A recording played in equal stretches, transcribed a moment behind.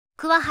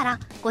桑原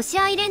5試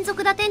合連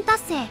続打点達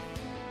成。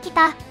来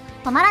た、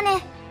止まら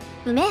ね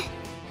え。うめえ。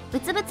ブ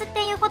ツブツっ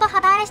ていうほど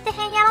肌荒れして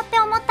へんやろっ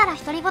て思ったら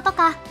独り言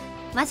か。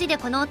マジで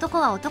この男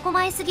は男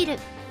前すぎる。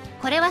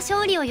これは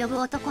勝利を呼ぶ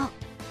男。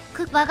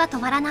桑が止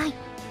まらない。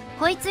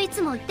こいつい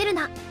つも打ってる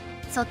な。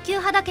速球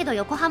派だけど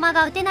横浜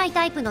が打てない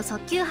タイプの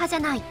速球派じゃ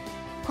ない。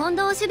近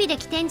藤守備で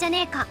起点じゃ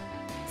ねえか。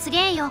すげ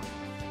えよ。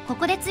こ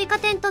こで追加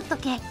点取っと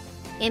け。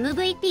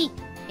MVP。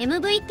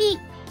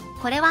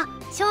これは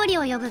勝利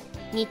を呼ぶ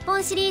日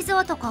本シリーズ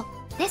男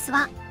です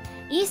わ。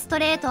いいスト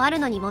レートある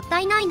のにもった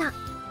いないな。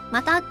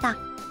また打った。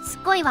す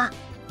っごいわ。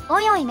お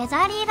いおいメジ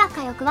ャーリーガー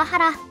かよ桑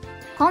原。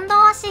近藤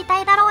足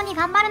痛いだろうに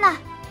頑張るな。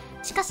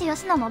しかし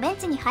吉野もベン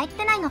チに入っ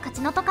てないの勝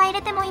ちのとか入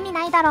れても意味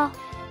ないだろう。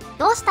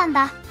どうしたん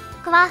だ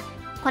桑。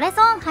これ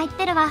ゾーン入っ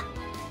てるわ。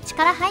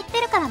力入って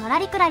るからのら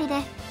りくらり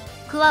で。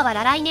桑は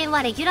来年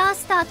はレギュラー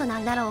スタートな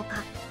んだろう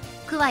か。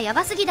桑や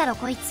ばすぎだろ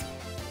こいつ。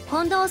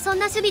近藤そん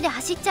な守備で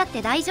走っちゃっ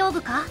て大丈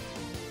夫か。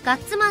ガ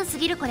ッツマンす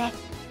ぎるこれ。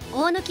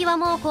大貫は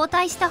もう交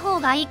代した方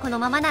がいい。この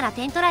ままなら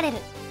点取られる。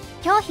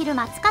今日昼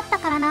間暑かった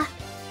からな。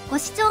ご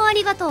視聴あ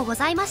りがとうご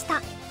ざいまし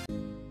た。